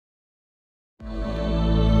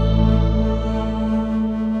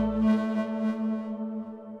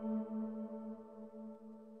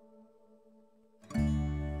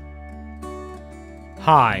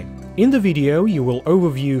Hi! In the video you will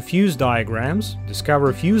overview fuse diagrams,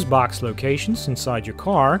 discover fuse box locations inside your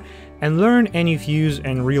car, and learn any fuse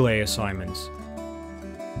and relay assignments.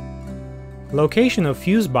 Location of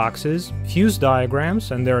fuse boxes, fuse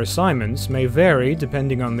diagrams, and their assignments may vary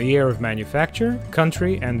depending on the year of manufacture,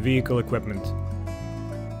 country, and vehicle equipment.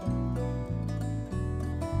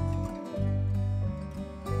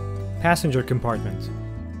 Passenger compartment.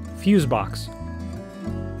 Fuse box.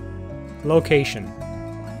 Location.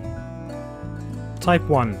 Type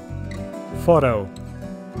 1. Photo.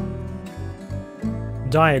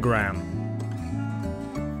 Diagram.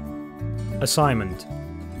 Assignment.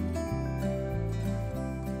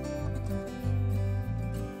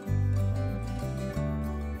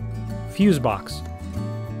 Fuse box.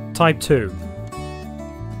 Type 2.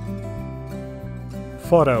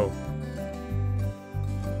 Photo.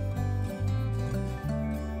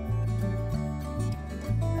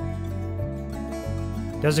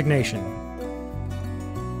 Designation.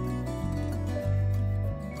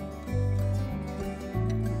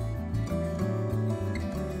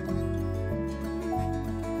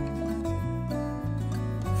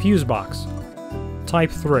 Fuse box. Type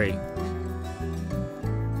 3.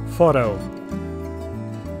 Photo.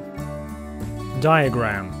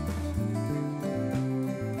 Diagram.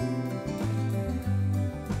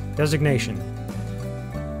 Designation.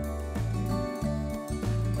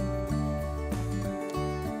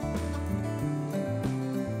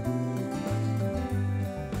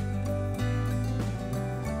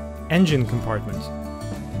 Engine compartment.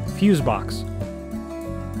 Fuse box.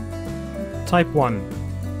 Type 1.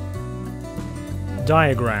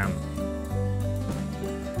 Diagram.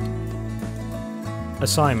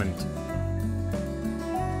 Assignment.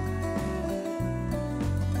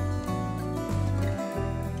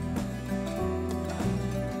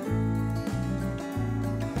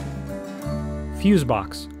 Fuse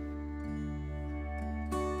box.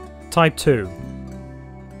 Type 2.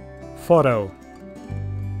 Photo.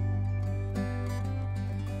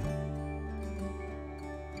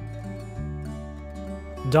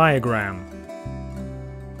 Diagram.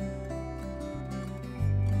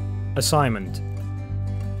 Assignment.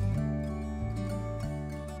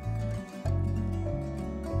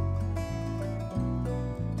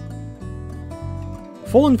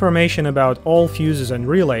 Full information about all fuses and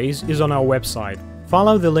relays is on our website.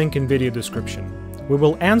 Follow the link in video description. We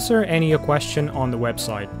will answer any question on the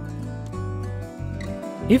website.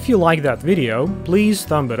 If you like that video, please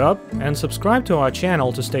thumb it up and subscribe to our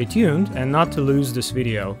channel to stay tuned and not to lose this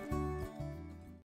video.